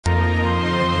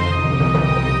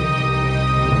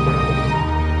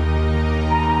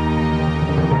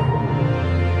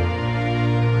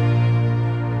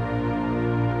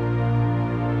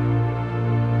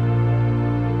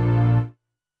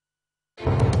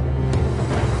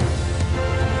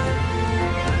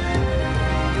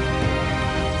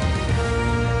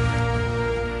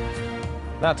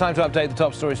Now, time to update the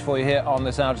top stories for you here on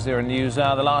this Al Jazeera News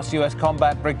Hour. The last US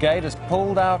combat brigade has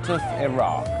pulled out of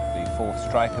Iraq. The 4th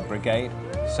Striker Brigade,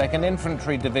 2nd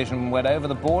Infantry Division went over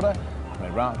the border from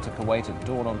Iraq to Kuwait at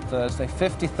dawn on Thursday.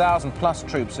 50,000 plus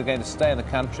troops are going to stay in the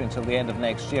country until the end of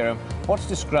next year in what's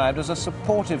described as a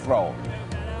supportive role.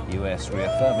 The US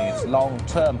reaffirming its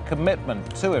long-term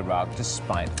commitment to Iraq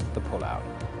despite the pullout.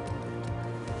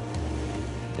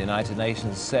 The United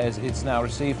Nations says it's now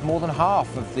received more than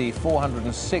half of the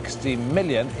 $460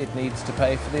 million it needs to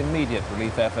pay for the immediate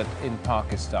relief effort in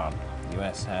Pakistan. The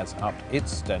US has upped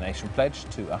its donation pledge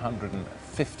to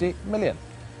 $150 million.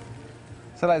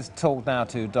 So let's talk now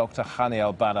to Dr. Hani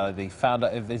Al-Banna, the founder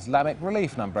of Islamic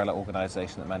Relief, an umbrella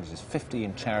organisation that manages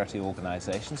 15 charity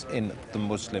organisations in the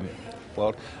Muslim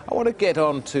world. I want to get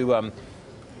on to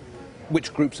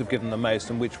which groups have given the most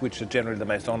and which are generally the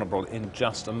most honourable in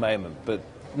just a moment. But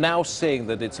now seeing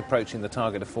that it's approaching the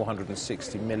target of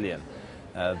 460 million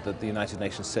that the United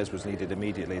Nations says was needed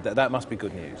immediately, that must be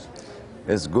good news.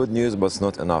 It's good news, but it's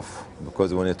not enough,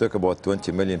 because when you talk about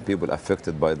 20 million people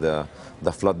affected by the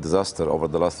flood disaster over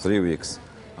the last 3 weeks,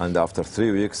 and after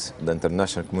 3 weeks the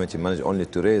international community managed only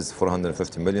to raise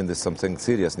 450 million, there's something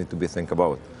serious need to be think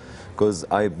about. Because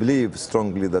I believe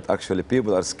strongly that actually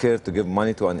people are scared to give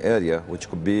money to an area which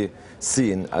could be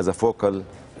seen as a focal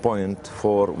point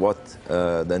for what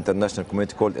the international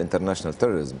community called international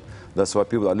terrorism. That's why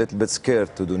people are a little bit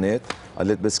scared to donate, a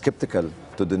little bit skeptical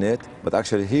to donate, but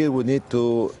actually here we need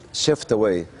to shift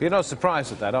away. You're not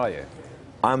surprised at that, are you?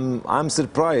 I'm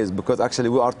surprised, because actually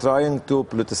we are trying to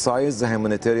politicize the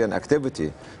humanitarian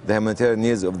activity, the humanitarian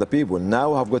needs of the people.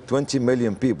 Now I've got 20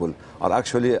 million people are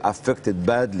actually affected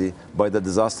badly by the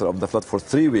disaster of the flood for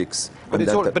 3 weeks. But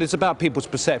it's about people's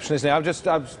perception, isn't it?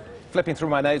 I was flipping through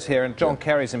my notes here, and John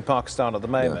Kerry's in Pakistan at the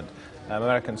moment,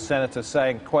 American senator,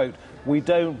 saying, quote, "We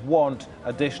don't want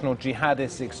additional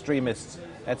jihadist extremists,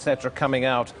 etc., coming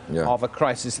out of a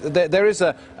crisis." There is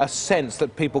a sense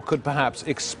that people could perhaps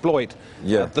exploit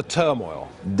the turmoil.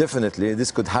 Definitely,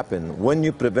 this could happen when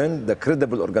you prevent the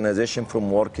credible organization from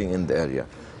working in the area.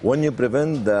 When you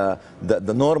prevent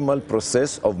the normal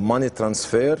process of money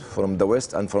transfer from the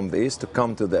West and from the East to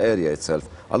come to the area itself.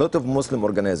 A lot of Muslim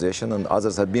organizations and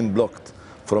others have been blocked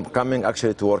from coming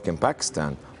actually to work in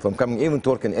Pakistan, from coming even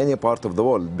to work in any part of the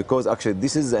world, because actually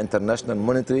this is the international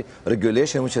monetary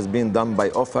regulation which has been done by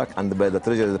OFAC and by the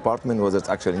Treasury Department, whether it's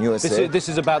actually in USA. This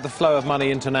is about the flow of money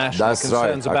internationally. That's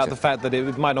concerns right, about the fact that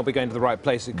it might not be going to the right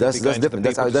place. It could be going different.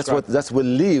 To the That will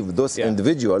leave those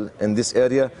individuals in this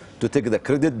area to take the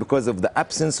credit, because of the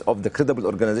absence of the credible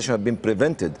organization have been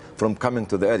prevented from coming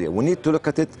to the area. We need to look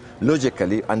at it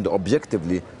logically and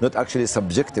objectively, not actually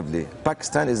subjectively.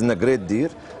 Pakistan is in a great deal,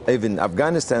 even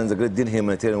Afghanistan is a great deal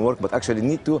humanitarian work, but actually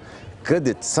need to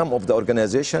credit some of the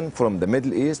organization from the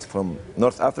Middle East, from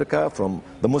North Africa, from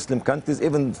the Muslim countries,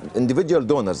 even individual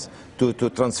donors to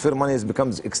transfer money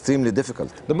becomes extremely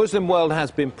difficult. The Muslim world has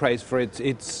been praised for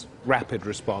its rapid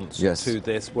response to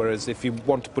this, whereas if you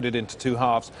want to put it into two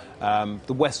halves,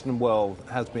 the Western world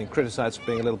has been criticized for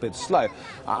being a little bit slow.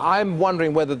 I'm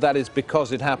wondering whether that is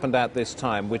because it happened at this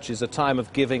time, which is a time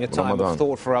of giving, a time of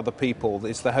thought for other people.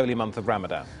 It's the holy month of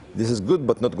Ramadan. This is good,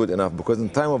 but not good enough, because in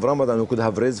time of Ramadan we could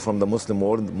have raised from the Muslim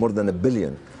world more than $1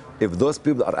 billion. If those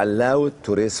people are allowed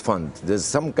to raise funds, there's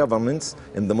some governments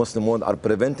in the Muslim world are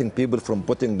preventing people from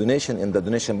putting donation in the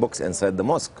donation box inside the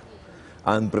mosque,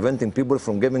 and preventing people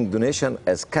from giving donation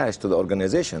as cash to the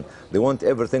organization. They want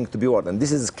everything to be worth, and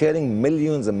this is scaring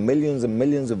millions and millions and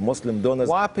millions of Muslim donors.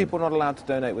 Why are people not allowed to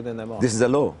donate within their mosque? This is a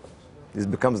law. This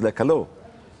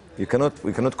we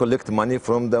cannot collect money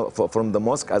from the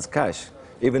mosque as cash.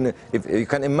 Even if you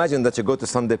can imagine that you go to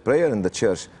Sunday prayer in the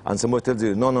church and somebody tells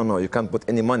you, no, you can't put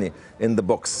any money in the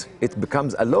box. It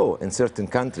becomes a law in certain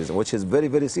countries, which is very,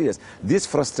 very serious. This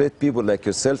frustrates people like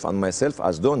yourself and myself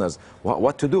as donors.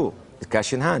 What to do?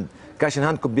 Cash in hand. Cash in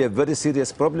hand could be a very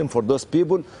serious problem for those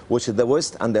people which the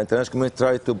West and the international community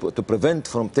try to prevent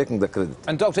from taking the credit.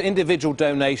 And Doctor, individual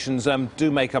donations do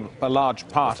make up a large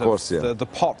part of the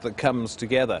pot that comes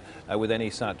together with any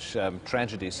such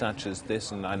tragedy such as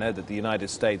this. And I know that the United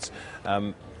States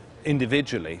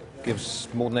individually gives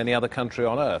more than any other country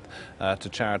on earth to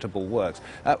charitable works.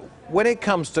 When it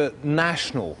comes to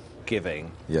national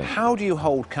giving, how do you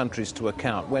hold countries to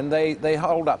account when they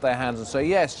hold up their hands and say,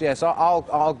 yes,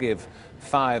 I'll give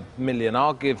 5 million,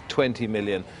 I'll give 20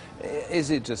 million?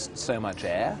 Is it just so much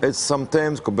air? It's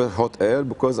sometimes could be hot air,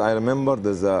 because I remember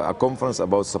there's a conference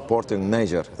about supporting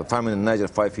Niger, the famine in Niger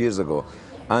 5 years ago,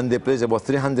 and they pledged about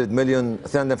 $350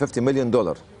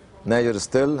 million. Niger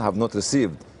still have not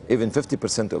received even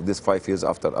 50% of this 5 years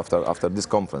after this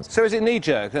conference. So is it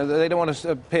knee-jerk? They don't want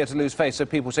to appear to lose face, so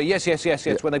people say yes, yes, yes,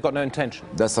 yes, when they've got no intention.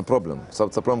 That's a problem. So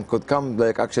the problem could come,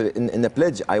 like, actually in a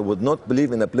pledge. I would not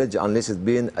believe in a pledge unless it's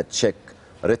being a check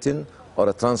written or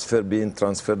a transfer being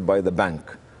transferred by the bank.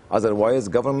 Otherwise,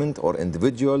 government or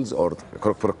individuals or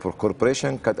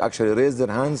corporation could actually raise their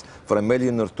hands for $1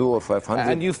 million or $2 or $500.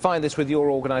 And you find this with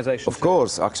your organisation? Of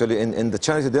course, actually, in the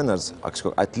charity dinners,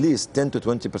 actually, at least 10 to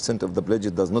 20% of the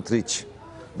pledge does not reach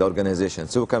the organisation.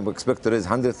 So we can expect to raise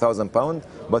 £100,000,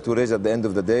 but we raise at the end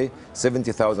of the day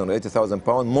 70,000 or 80,000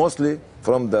 pounds, mostly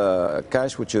from the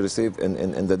cash which you receive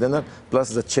in the dinner, plus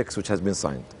the checks which has been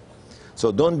signed.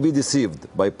 So don't be deceived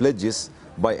by pledges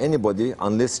by anybody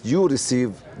unless you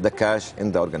receive the cash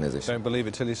in the organisation. Don't believe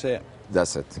it till you see it.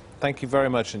 That's it. Thank you very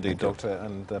much indeed, Doctor,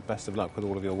 and best of luck with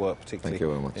all of your work,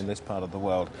 particularly in this part of the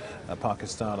world,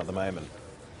 Pakistan at the moment.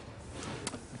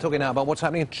 Talking now about what's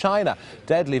happening in China.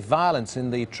 Deadly violence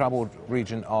in the troubled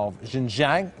region of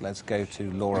Xinjiang. Let's go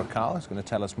to Laura Carl, who's going to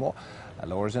tell us more.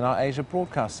 Laura's in our Asia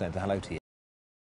Broadcast Centre. Hello to you.